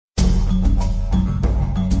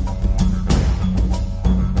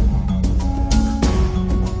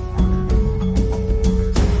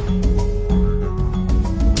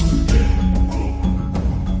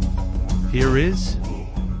is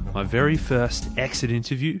my very first exit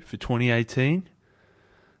interview for 2018.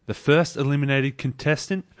 The first eliminated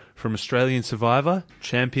contestant from Australian Survivor,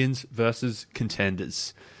 Champions versus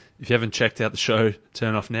Contenders. If you haven't checked out the show,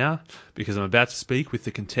 turn off now, because I'm about to speak with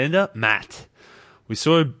the contender, Matt. We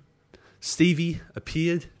saw Stevie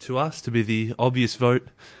appeared to us to be the obvious vote,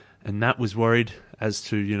 and Matt was worried as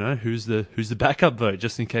to, who's the backup vote,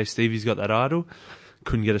 just in case Stevie's got that idol.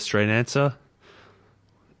 Couldn't get a straight answer.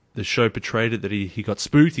 The show portrayed it that he got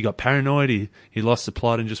spooked, he got paranoid, he lost the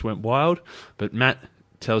plot and just went wild. But Matt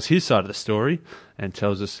tells his side of the story and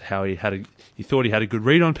tells us how he thought he had a good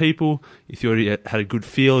read on people, he thought he had a good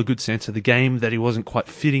feel, a good sense of the game, that he wasn't quite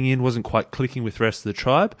fitting in, wasn't quite clicking with the rest of the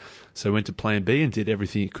tribe. So he went to plan B and did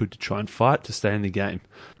everything he could to try and fight to stay in the game.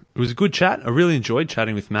 It was a good chat. I really enjoyed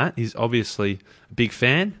chatting with Matt. He's obviously a big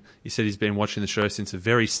fan. He said he's been watching the show since the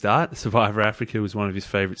very start. Survivor Africa was one of his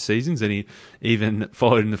favourite seasons, and he even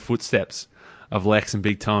followed in the footsteps of Lex and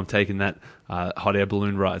Big Tom taking that hot air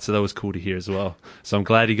balloon ride. So that was cool to hear as well. So I'm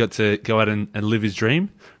glad he got to go out and live his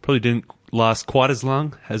dream. Probably didn't last quite as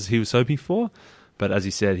long as he was hoping for, but as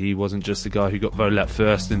he said, he wasn't just the guy who got voted out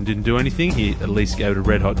first and didn't do anything. He at least gave it a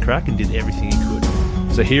red hot crack and did everything he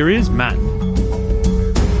could. So here is Matt.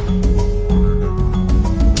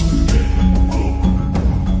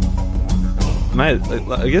 Mate,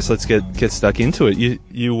 I guess let's get stuck into it.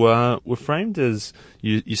 You were framed as,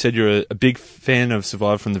 you said you're a big fan of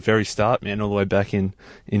Survivor from the very start, man, all the way back in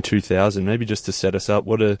 2000. Maybe just to set us up,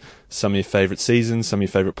 what are some of your favourite seasons, some of your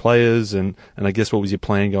favourite players, and I guess what was your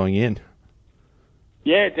plan going in?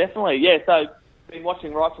 Yeah, definitely. Yeah, so been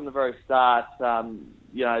watching right from the very start,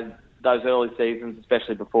 those early seasons,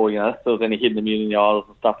 especially before, there was any hidden immunity idols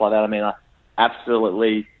and stuff like that. I mean, I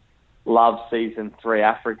absolutely love season 3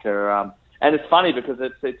 Africa. And it's funny because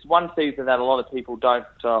it's one season that a lot of people don't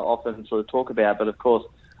often sort of talk about. But of course,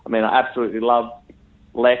 I mean, I absolutely love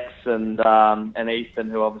Lex and Ethan,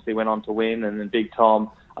 who obviously went on to win, and then Big Tom.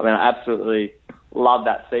 I mean, I absolutely love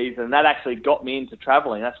that season. And that actually got me into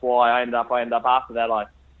travelling. That's why I ended up after that,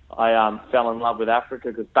 I fell in love with Africa,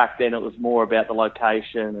 because back then it was more about the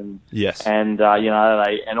location and yes, and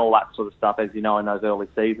and all that sort of stuff, as you know, in those early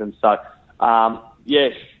seasons. So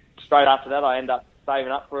straight after that, I ended up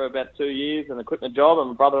saving up for about 2 years and quitting a job, and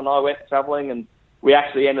my brother and I went travelling, and we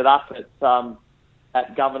actually ended up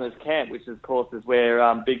at Governor's Camp, which of course is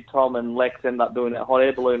where Big Tom and Lex ended up doing that hot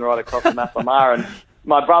air balloon ride across the Massamar, and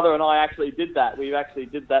my brother and I actually did that. We actually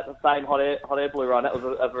did that, the same hot air balloon ride. That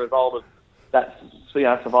was as a result of that,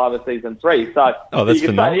 Survivor season 3. So that's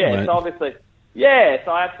phenomenal, mate. So obviously. Yeah,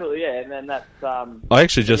 so absolutely, yeah, and then that's. I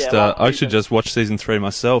actually just watched season 3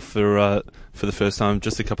 myself for the first time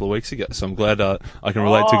just a couple of weeks ago. So I'm glad I can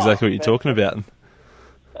relate to exactly what you're talking about.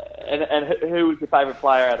 And who was your favourite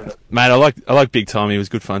player out of it? Mate, I like Big Tom. He was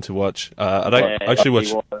good fun to watch. I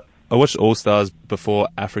watched All Stars before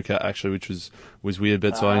Africa actually, which was weird,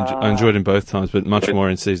 but so I enjoyed him both times, but much more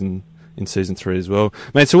in season 3 as well.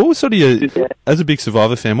 Mate, so what was sort of as a big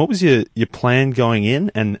Survivor fan, what was your plan going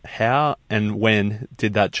in, and how and when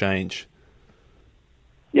did that change?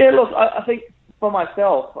 Yeah, look, I think for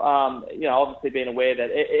myself, obviously being aware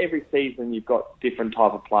that every season you've got different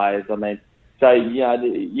type of players. I mean, so,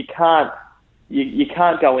 you can't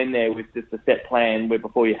go in there with just a set plan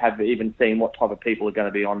before you have even seen what type of people are going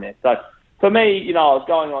to be on there. So for me, I was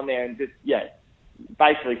going on there and just,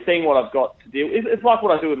 basically seeing what I've got to do. It's like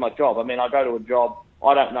what I do with my job. I mean, I go to a job,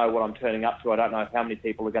 I don't know what I'm turning up to. I don't know how many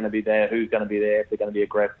people are going to be there, who's going to be there, if they're going to be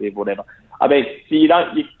aggressive, whatever. I mean, so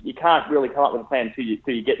you can't really come up with a plan till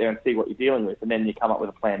you get there and see what you're dealing with, and then you come up with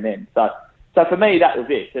a plan then. So for me, that was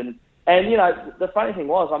it. And the funny thing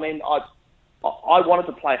was, I mean, I wanted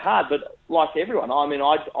to play hard, but like everyone, I mean,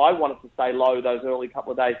 I wanted to stay low those early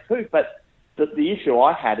couple of days too. But the issue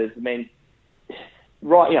I had is, I mean,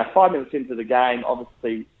 right, 5 minutes into the game,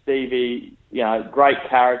 obviously Stevie, great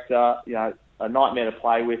character, a nightmare to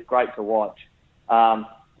play with, great to watch.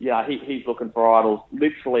 He's looking for idols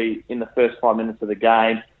literally in the first 5 minutes of the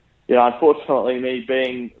game. Unfortunately, me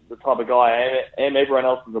being the type of guy I am, everyone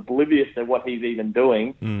else is oblivious to what he's even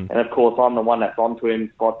doing. And of course, I'm the one that's onto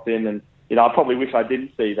him, spots him, and I probably wish I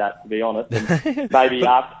didn't see that, to be honest. And maybe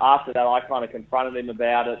after that, I kind of confronted him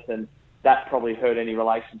about it, and that probably hurt any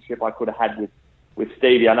relationship I could have had with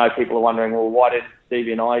Stevie. I know people are wondering, well, why did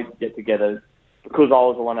Stevie and I get together? Because I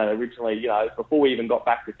was the one that originally, before we even got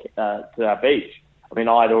back to our beach, I mean,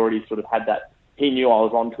 I'd already sort of had that. He knew I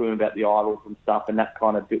was onto him about the idols and stuff, and that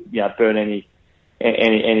kind of, burnt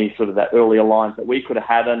any sort of that early alliance that we could have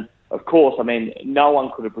had. And of course, I mean, no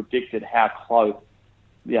one could have predicted how close,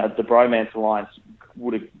 the bromance alliance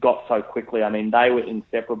would have got so quickly. I mean, they were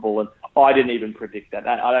inseparable, and I didn't even predict that.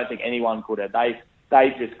 I don't think anyone could have.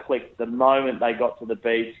 They just clicked the moment they got to the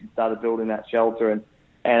beach and started building that shelter, and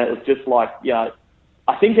it was just like,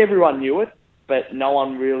 I think everyone knew it, but no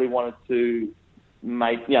one really wanted to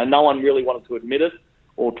no one really wanted to admit it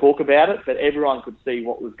or talk about it, but everyone could see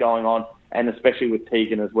what was going on, and especially with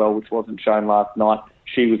Tegan as well, which wasn't shown last night.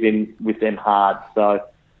 She was in with them hard. So,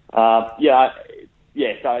 so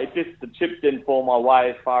it just, the chips didn't fall my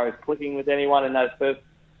way as far as clicking with anyone in those first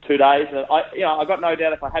 2 days. And I got no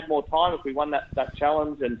doubt if I had more time, if we won that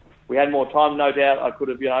challenge and we had more time, no doubt I could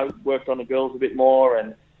have, worked on the girls a bit more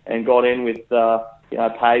and got in with,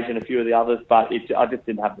 Paige and a few of the others, but I just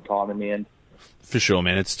didn't have the time in the end. For sure,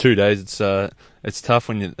 man. It's 2 days. It's tough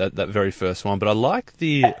when you that very first one. But I like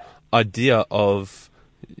the idea of,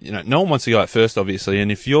 no one wants to go out first, obviously.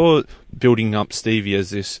 And if you're building up Stevie as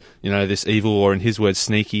this, this evil, or in his words,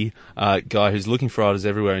 sneaky guy who's looking for idols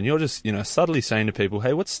everywhere, and you're just, subtly saying to people,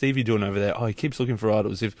 hey, what's Stevie doing over there? Oh, he keeps looking for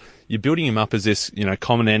idols. If you're building him up as this,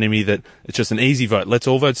 common enemy, that it's just an easy vote. Let's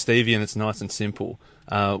all vote Stevie, and it's nice and simple.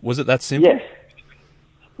 Was it that simple? Yes.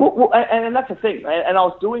 Well, and that's the thing, and I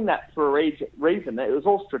was doing that for a reason. It was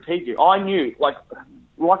all strategic. I knew, like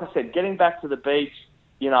I said, getting back to the beach,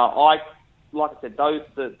 like I said,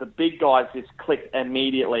 the big guys just clicked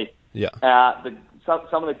immediately. Yeah. Some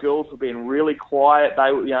of the girls were being really quiet.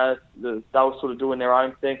 They were sort of doing their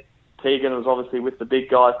own thing. Tegan was obviously with the big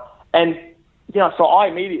guys, and so I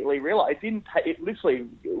immediately realised it literally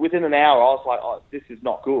within an hour. I was like, oh, this is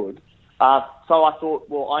not good. So I thought,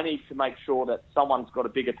 well, I need to make sure that someone's got a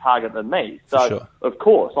bigger target than me. So, sure. Of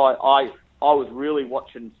course, I was really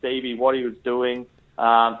watching Stevie, what he was doing.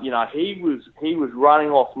 He was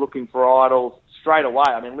running off looking for idols straight away.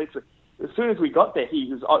 I mean, literally, as soon as we got there, he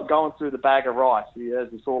was going through the bag of rice,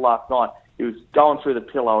 as we saw last night. He was going through the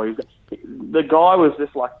pillow. The guy was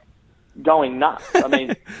just like going nuts. I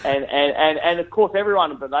mean, and of course,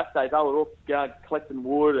 everyone at that stage, they were all collecting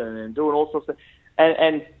wood and doing all sorts of,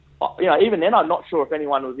 and even then, I'm not sure if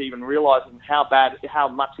anyone was even realising how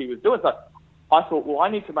much he was doing. So I thought, well, I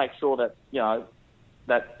need to make sure that,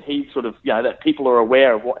 that he sort of, that people are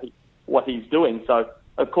aware of what he's doing. So,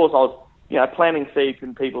 of course, I was, planting seeds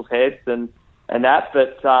in people's heads and that.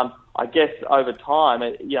 But I guess over time,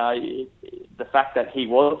 the fact that he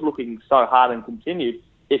was looking so hard and continued,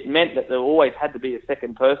 it meant that there always had to be a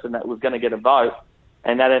second person that was going to get a vote.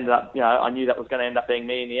 And that ended up, I knew that was going to end up being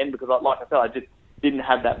me in the end because, like I said, I just didn't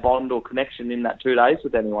have that bond or connection in that 2 days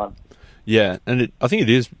with anyone. Yeah, and I think it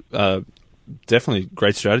is definitely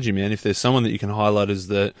great strategy, man. If there's someone that you can highlight as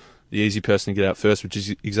the easy person to get out first, which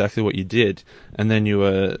is exactly what you did, and then you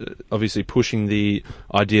were obviously pushing the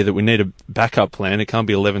idea that we need a backup plan. It can't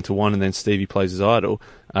be 11-1 and then Stevie plays his idol.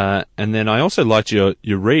 And then I also liked your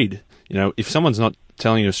read. If someone's not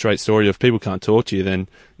telling you a straight story, or if people can't talk to you, then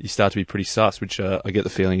you start to be pretty sus, which I get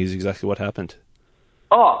the feeling is exactly what happened.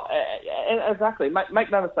 Oh, exactly.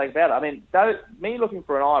 Make no mistake about it. I mean, me looking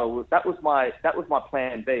for an idol, that was my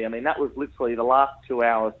plan B. I mean, that was literally the last 2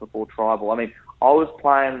 hours before tribal. I mean, I was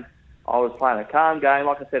playing a calm game.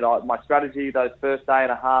 Like I said, my strategy those first day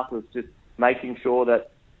and a half was just making sure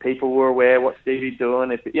that people were aware what Stevie's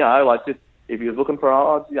doing. If if he was looking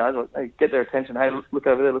for get their attention. Hey, look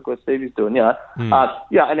over there. Look what Stevie's doing. And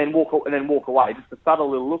then walk away. Just a subtle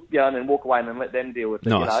little look. And then walk away and then let them deal with it.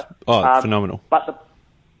 Nice. Oh, phenomenal. But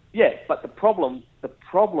the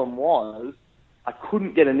problem was I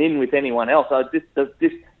couldn't get an in with anyone else. I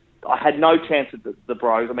had no chance with the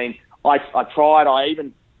bros. I mean, I tried. I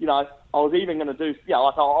even, I was even going to do, I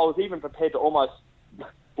was even prepared to almost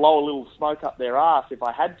blow a little smoke up their ass if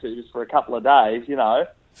I had to, just for a couple of days,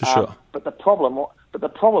 For sure. But the problem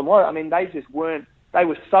was, I mean, they just weren't. They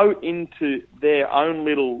were so into their own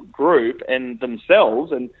little group and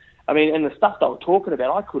themselves, and I mean, and the stuff they were talking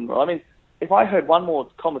about, I couldn't. I mean, if I heard one more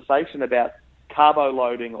conversation about carbo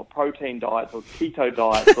loading or protein diets or keto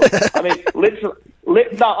diets, I mean,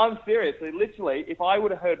 no, I'm serious. Literally, if I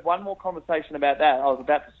would have heard one more conversation about that, I was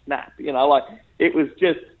about to snap. It was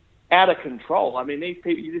just out of control. I mean, these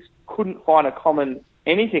people, you just couldn't find a common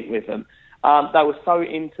anything with them. They were so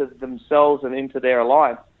into themselves and into their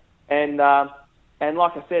alliance. And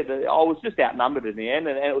like I said, I was just outnumbered in the end,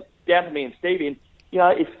 and it was down to me and Stevie. And,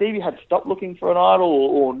 if Stevie had stopped looking for an idol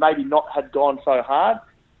or maybe not had gone so hard,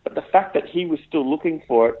 but the fact that he was still looking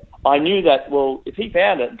for it, I knew that, well, if he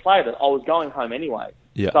found it and played it, I was going home anyway.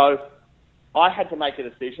 Yeah. So I had to make a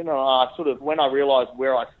decision, and I sort of, when I realised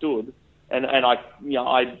where I stood, and I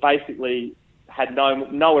basically had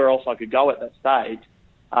nowhere else I could go at that stage,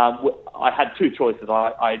 I had two choices.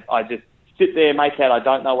 I just sit there, make out I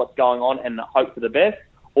don't know what's going on and hope for the best,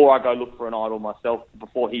 or I go look for an idol myself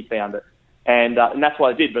before he found it. And that's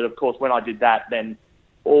what I did. But of course, when I did that, then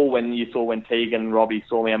when Tegan and Robbie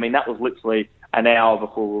saw me, I mean, that was literally an hour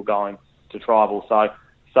before we were going to tribal. So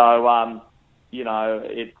you know,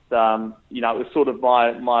 it was sort of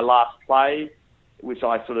my last play, which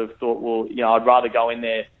I sort of thought, well, you know, I'd rather go in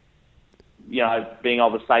there, you know, being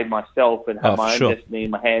able to save myself and have my own destiny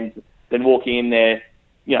in my hands than walking in there,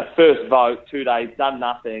 you know, first vote, 2 days, done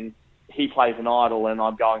nothing. He plays an idol and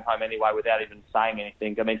I'm going home anyway without even saying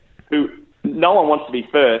anything. I mean, no one wants to be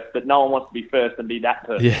first, but no one wants to be first and be that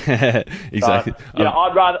person. Yeah, exactly. So, you know,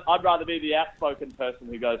 I'd rather be the outspoken person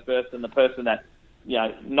who goes first than the person that, you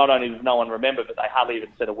know, not only does no one remember, but they hardly even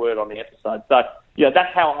said a word on the episode. So, you know,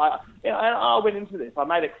 that's how I went into this. I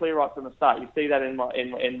made it clear right from the start. You see that in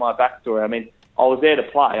my backstory. I mean, I was there to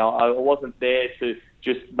play. I wasn't there to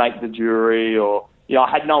just make the jury or, you know,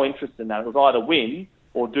 I had no interest in that. It was either win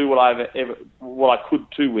or do what I could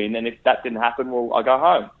to win. And if that didn't happen, well, I go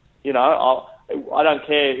home. You know, I don't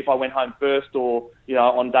care if I went home first or, you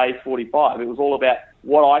know, on day 45. It was all about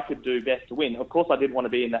what I could do best to win. Of course, I didn't want to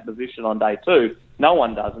be in that position on day 2. No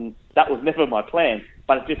one does, and that was never my plan.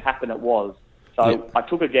 But it just happened it was. So I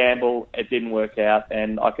took a gamble. It didn't work out,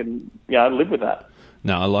 and I can, you know, live with that.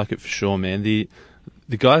 No, I like it for sure, man.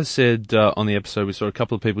 The guys said on the episode, we saw a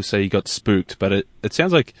couple of people say you got spooked, but it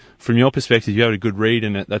sounds like from your perspective, you had a good read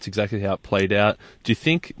and that's exactly how it played out. Do you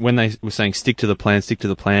think when they were saying stick to the plan,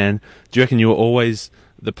 do you reckon you were always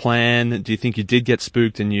the plan? Do you think you did get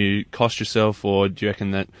spooked and you cost yourself, or do you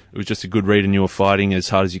reckon that it was just a good read and you were fighting as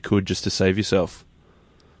hard as you could just to save yourself?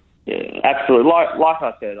 Yeah, absolutely. Like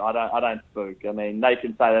I said, I don't spook. I mean, they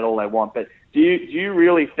can say that all they want, but do you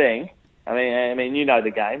really think? I mean, you know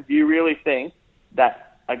the game. Do you really think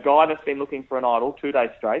that a guy that's been looking for an idol 2 days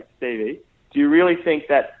straight, Stevie, do you really think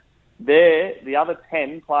that the other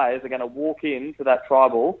 10 players are going to walk into that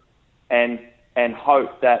tribal and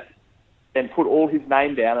hope that, and put all his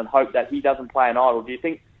name down and hope that he doesn't play an idol? Do you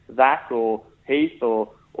think Zach or Heath or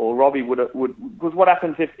Robbie would, because what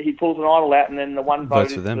happens if he pulls an idol out and then the one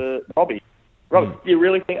vote is for Robbie? Do you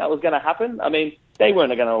really think that was going to happen? I mean, they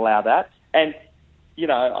weren't going to allow that. And you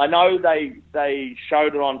know, I know they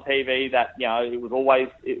showed it on TV that, you know,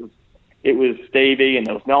 it was Stevie and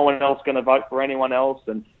there was no one else going to vote for anyone else.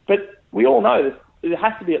 But we all know there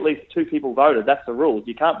has to be at least 2 people voted. That's the rules.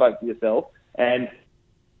 You can't vote for yourself, and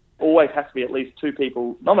always has to be at least 2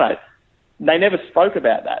 people nominated. They never spoke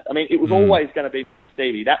about that. I mean, it was always going to be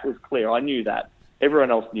Stevie. That was clear. I knew that.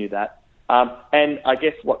 Everyone else knew that. And I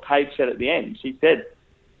guess what Paige said at the end, she said,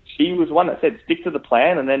 she was the one that said, stick to the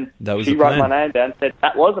plan, and then she wrote my name down and said,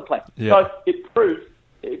 that was a plan. Yeah. So it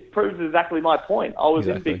proves exactly my point. I was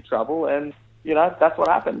in big trouble, and, you know, that's what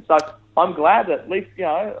happened. So I'm glad that at least, you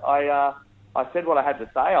know, I said what I had to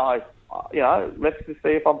say. You know, let's just see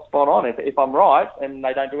if I'm spot on. If I'm right and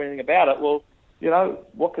they don't do anything about it, well, you know,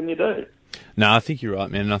 what can you do? No, I think you're right,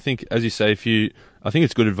 man. And I think, as you say, I think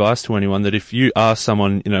it's good advice to anyone that if you ask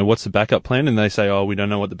someone, you know, what's the backup plan, and they say, oh, we don't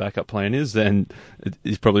know what the backup plan is, then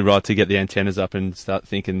it's probably right to get the antennas up and start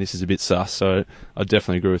thinking this is a bit sus. So I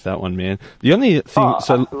definitely agree with that one, man. The only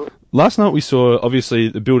thing, last night we saw, obviously,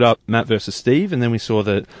 the build-up, Matt versus Steve, and then we saw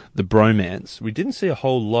the bromance. We didn't see a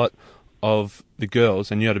whole lot of the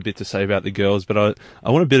girls, and you had a bit to say about the girls, but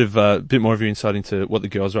I want a bit more of your insight into what the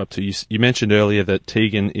girls are up to. You mentioned earlier that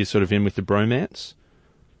Tegan is sort of in with the bromance.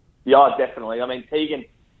 Yeah, definitely. I mean, Tegan,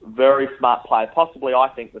 very smart player. Possibly, I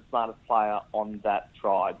think, the smartest player on that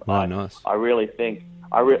tribe. Oh, nice. I really think.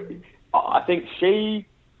 I think she,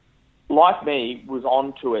 like me, was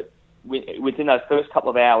onto it within those first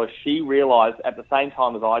couple of hours. She realised at the same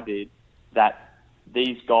time as I did that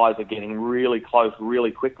these guys are getting really close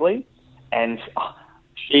really quickly, and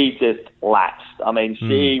she just latched. I mean,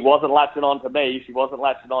 she wasn't latching on to me. She wasn't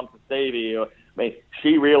latching on to Stevie.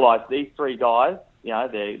 She realised these 3 guys, you know,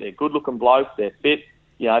 they're good-looking blokes, they're fit,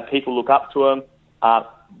 you know, people look up to them.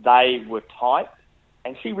 They were tight,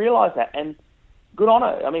 and she realised that, and good on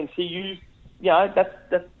her. I mean, she used, you know,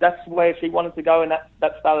 that's where she wanted to go in that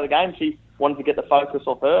start of the game. She wanted to get the focus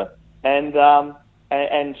off her, and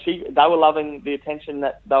they were loving the attention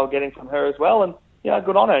that they were getting from her as well, and, you know,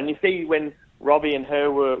 good on her. And you see when Robbie and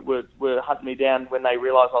her were hunting me down when they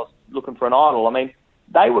realised I was looking for an idol, I mean,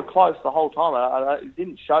 they were close the whole time. I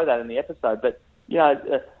didn't show that in the episode, but, you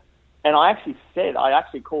know, and I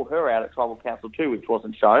actually called her out at Tribal Council too, which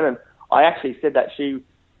wasn't shown, and I actually said that she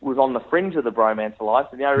was on the fringe of the bromance alliance,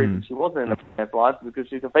 and the only reason she wasn't in the bromance alliance was because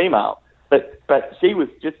she's a female. But she was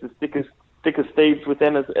just as thick as thieves with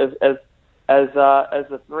them as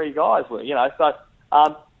the 3 guys were, you know. So,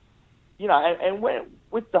 you know, and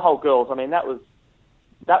with the whole girls, I mean, that was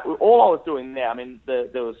all I was doing there. I mean,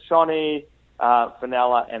 there was Shani,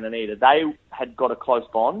 Fenella and Anita. They had got a close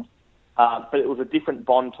bond, but it was a different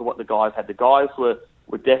bond to what the guys had. The guys were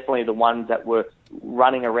definitely the ones that were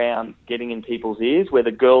running around getting in people's ears, where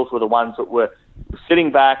the girls were the ones that were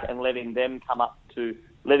sitting back and letting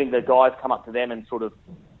the guys come up to them and sort of,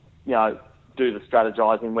 do the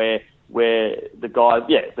strategizing, where the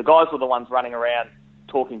guys were the ones running around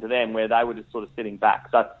talking to them, where they were just sort of sitting back.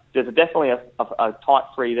 So there's definitely a tight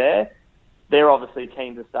three there. They're obviously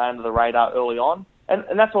keen to stay under the radar early on.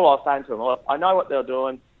 And that's all I was saying to them. Look, I know what they're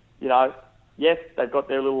doing. Yes, they've got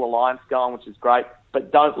their little alliance going, which is great,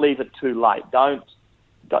 but don't leave it too late.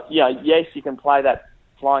 Yes, you can play that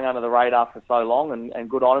flying under the radar for so long, and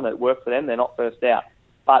good on them. It worked for them. They're not first out.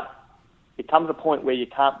 But it comes a point where you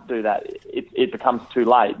can't do that. It becomes too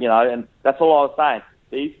late, and that's all I was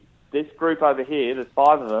saying. This group over here, there's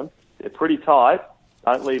 5 of them. They're pretty tight.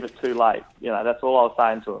 Don't leave it too late. That's all I was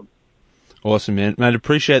saying to them. Awesome, man. Mate,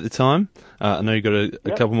 appreciate the time. I know you got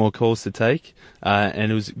a couple more calls to take,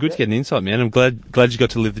 and it was good to get an insight, man. I'm glad you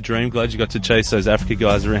got to live the dream. Glad you got to chase those Africa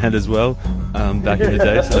guys around as well back in the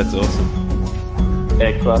day. So that's awesome.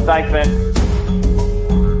 Excellent. Thanks, man.